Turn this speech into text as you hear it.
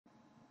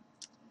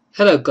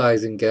Hello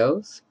guys and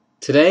girls,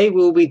 today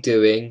we'll be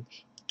doing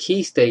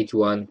Key Stage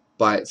 1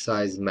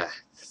 Bite-Size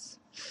Maths.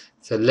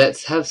 So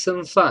let's have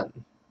some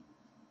fun.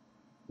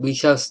 We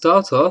shall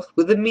start off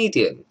with a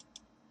median.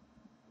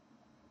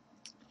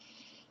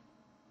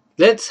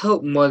 Let's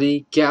help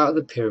Molly get out of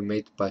the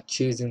pyramid by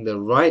choosing the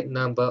right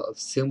number of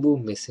symbol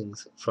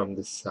missings from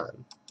the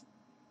sun.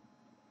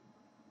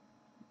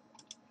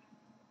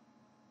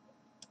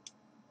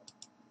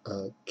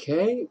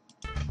 Okay.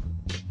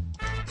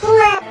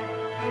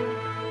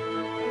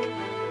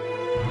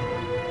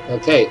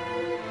 Okay,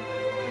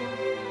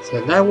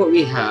 so now what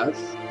we have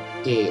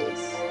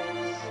is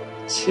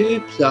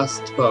 2 plus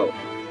 12.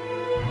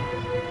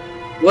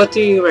 What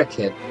do you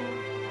reckon?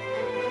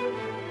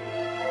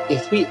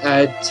 If we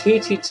add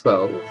 2 to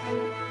 12,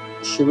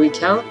 should we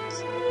count?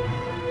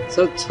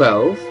 So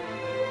 12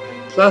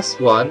 plus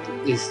 1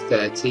 is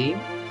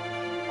 13,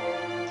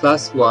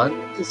 plus 1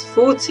 is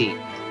 14.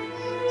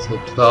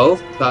 So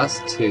 12 plus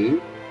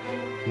 2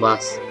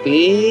 must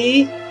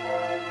be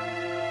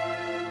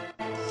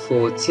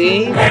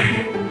 14.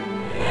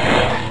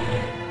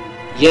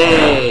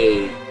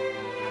 Yay!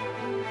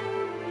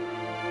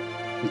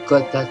 We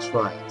got that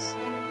right.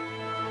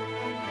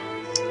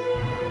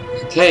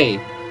 Okay,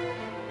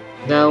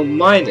 now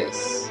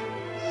minus.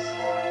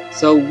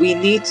 So we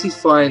need to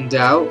find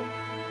out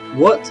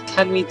what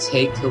can we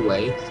take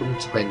away from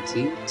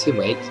 20 to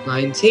make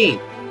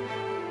 19.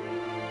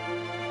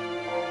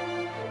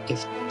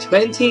 If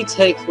 20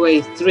 take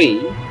away 3,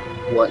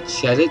 what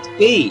shall it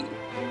be?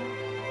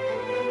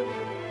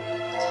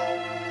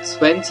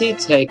 20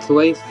 take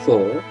away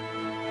 4,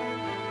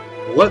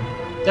 what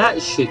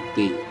that should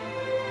be?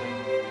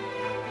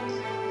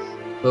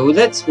 Well,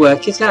 let's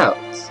work it out.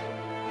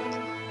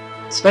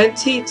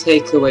 20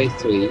 take away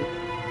 3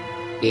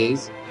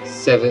 is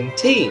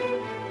 17.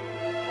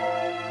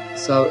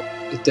 So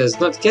it does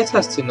not get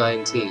us to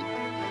 19.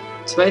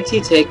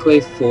 20 take away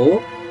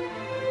 4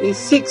 is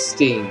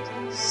 16.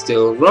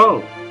 Still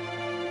wrong.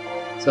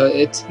 So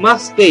it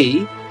must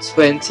be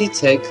 20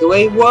 take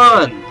away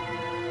 1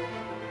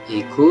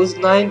 equals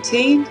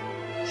 19.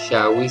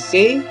 Shall we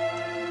see?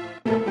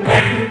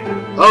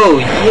 Oh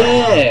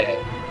yeah!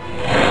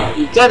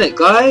 You got it,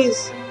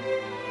 guys!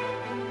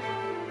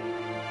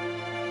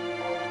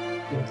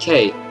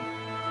 Okay.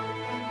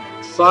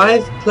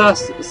 5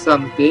 plus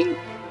something,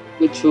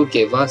 which will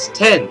give us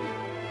 10.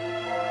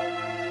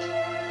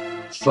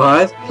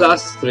 5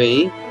 plus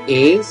 3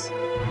 is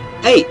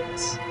 8,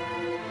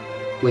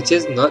 which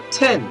is not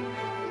 10.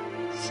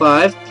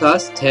 5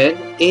 plus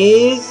 10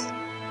 is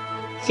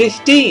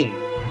 15.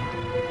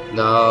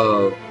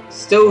 No,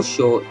 still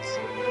short.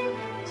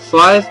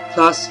 5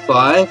 plus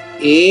 5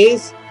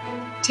 is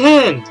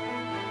 10.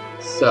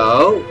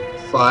 So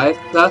 5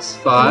 plus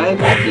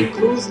 5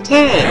 equals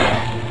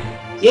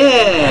 10.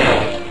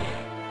 Yeah!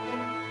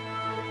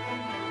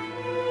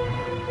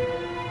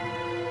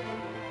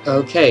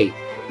 Okay,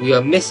 we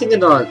are missing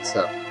an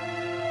answer.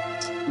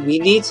 We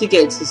need to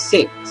get to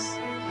 6.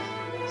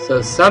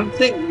 So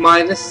something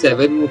minus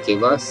 7 will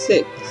give us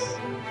 6.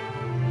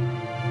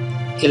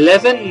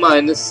 11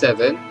 minus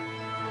 7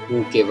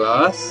 will give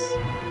us...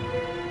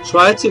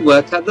 Try to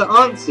work out the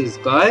answers,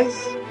 guys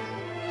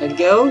and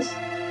girls.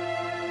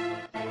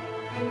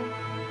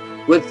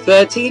 Would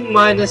 13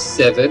 minus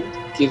 7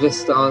 give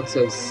us the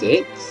answer of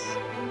 6?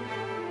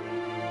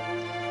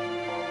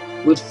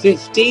 Would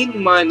 15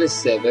 minus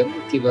 7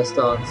 give us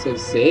the answer of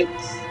 6?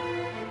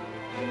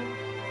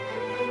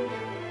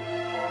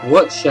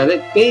 What shall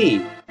it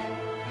be?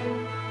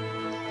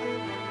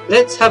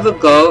 Let's have a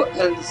go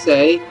and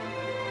say,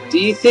 do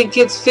you think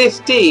it's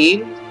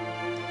 15?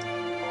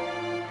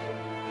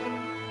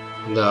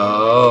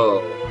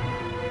 No.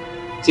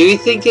 Do you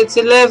think it's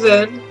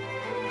 11?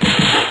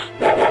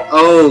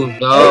 Oh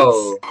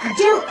no. I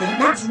don't think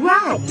that's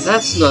right.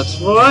 That's not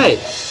right.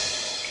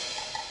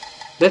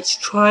 Let's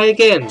try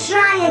again.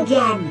 Try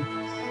again.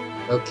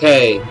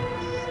 Okay.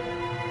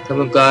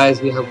 Come on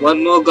guys, we have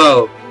one more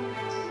go.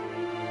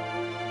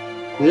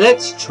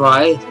 Let's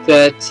try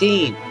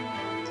 13.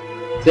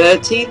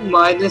 13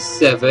 minus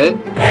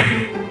 7.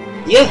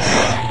 Yes,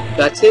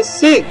 that is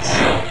 6.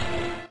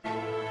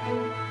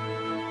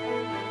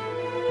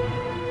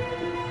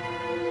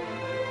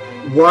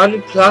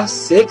 1 plus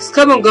 6.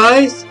 Come on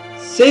guys.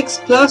 6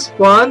 plus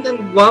 1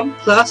 and 1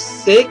 plus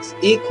 6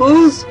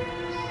 equals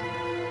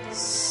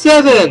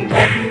 7.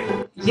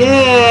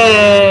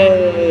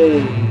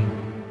 Yay!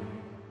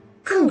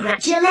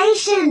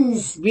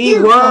 Congratulations!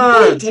 You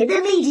won! Completed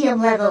the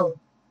medium level.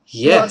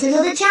 Yes. Want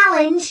another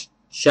challenge?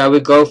 Shall we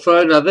go for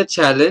another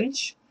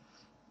challenge?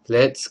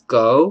 Let's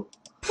go.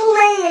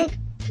 Play it.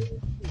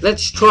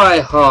 Let's try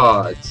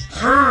hard.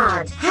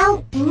 Hard.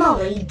 Help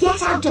Molly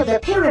get out of the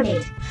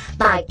pyramid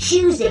by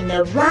choosing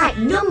the right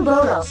number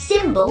or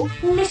symbol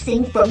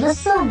missing from the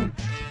sun.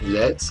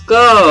 Let's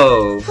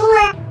go.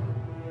 Play.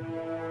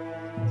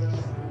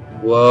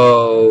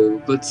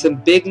 Whoa, but some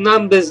big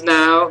numbers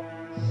now.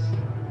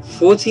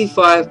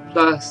 45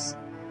 plus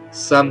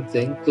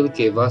something will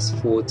give us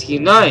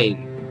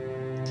 49.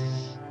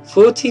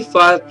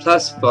 45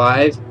 plus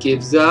 5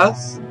 gives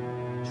us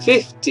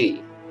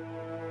 50.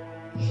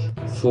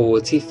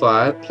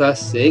 45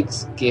 plus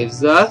 6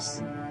 gives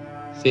us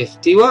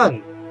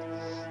 51.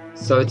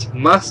 So it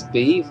must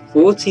be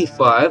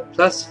 45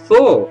 plus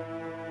 4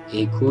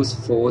 equals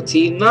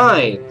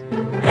 49.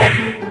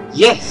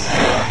 Yes!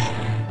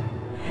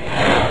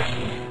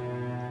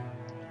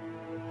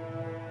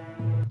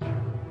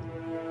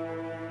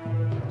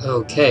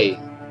 Okay.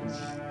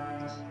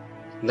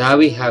 Now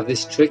we have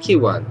this tricky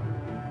one.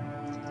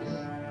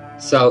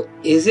 So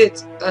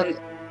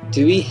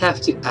do we have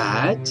to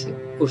add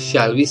or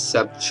shall we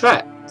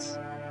subtract?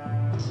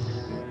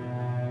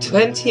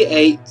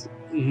 28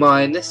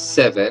 minus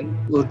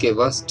 7 will give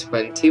us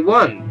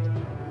 21,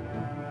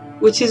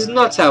 which is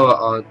not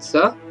our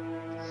answer.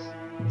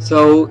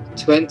 So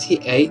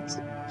 28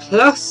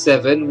 plus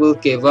 7 will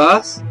give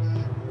us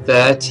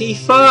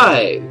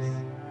 35.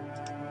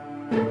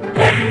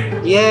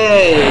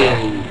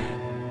 Yay!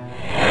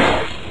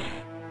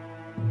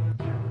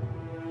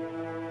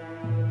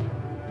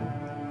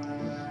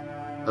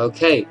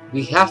 Okay,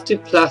 we have to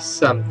plus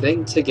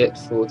something to get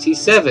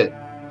 47.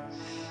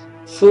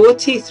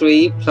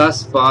 43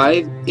 plus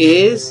 5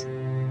 is...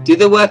 Do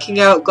the working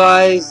out,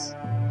 guys.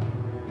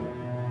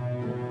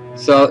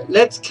 So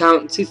let's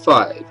count to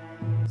 5.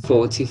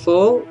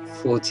 44,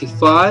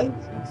 45,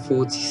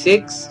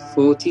 46,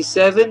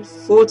 47,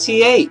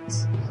 48.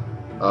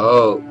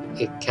 Oh,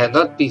 it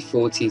cannot be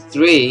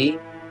 43.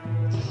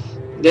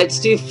 Let's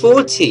do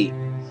 40.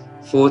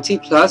 40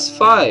 plus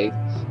 5.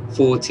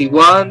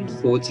 41,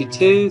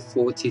 42,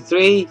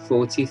 43,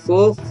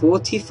 44,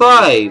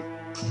 45.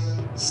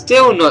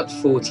 Still not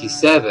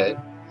 47.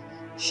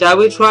 Shall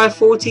we try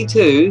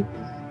 42?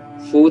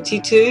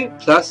 42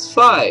 plus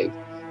 5.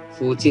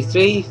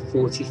 43,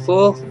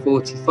 44,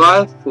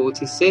 45,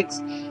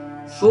 46,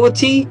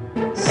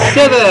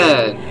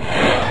 47.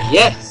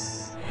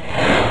 Yes!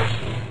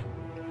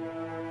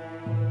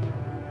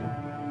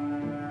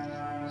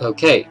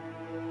 Okay.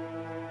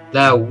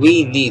 Now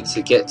we need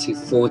to get to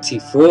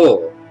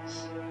 44.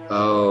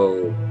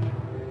 Oh.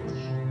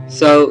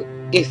 So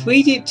if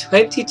we do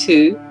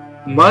 22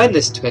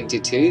 minus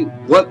 22,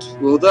 what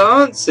will the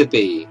answer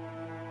be?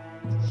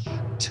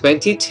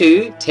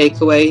 22 take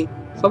away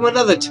from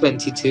another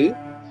 22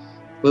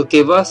 will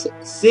give us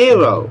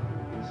 0.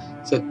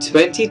 So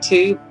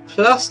 22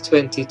 plus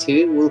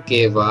 22 will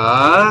give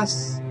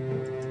us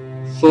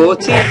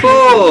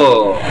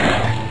 44.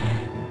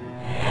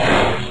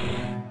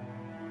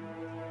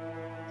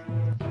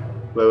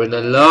 We're in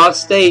the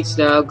last stage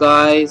now,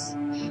 guys.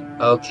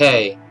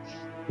 Okay,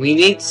 we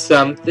need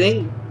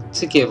something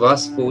to give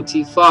us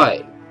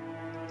 45.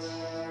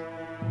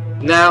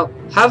 Now,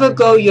 have a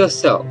go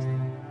yourself.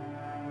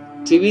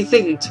 Do we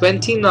think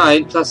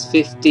 29 plus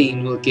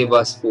 15 will give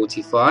us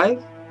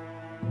 45?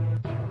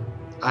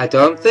 I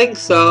don't think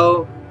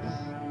so.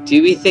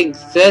 Do we think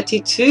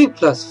 32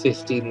 plus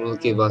 15 will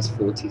give us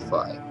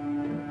 45?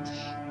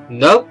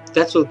 Nope,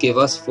 that will give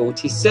us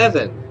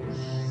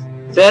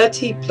 47.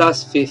 30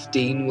 plus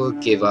 15 will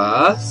give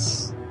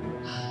us...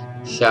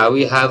 Shall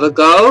we have a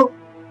go?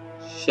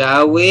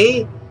 Shall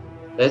we?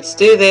 Let's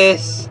do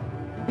this.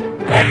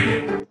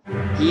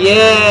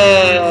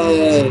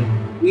 Yay!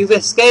 We've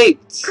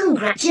escaped!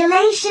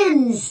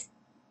 Congratulations!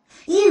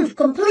 You've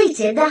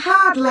completed the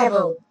hard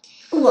level.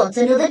 Want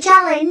another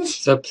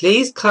challenge? So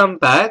please come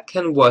back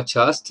and watch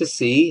us to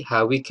see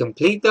how we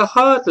complete the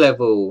hard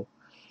level.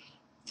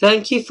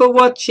 Thank you for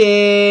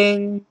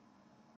watching!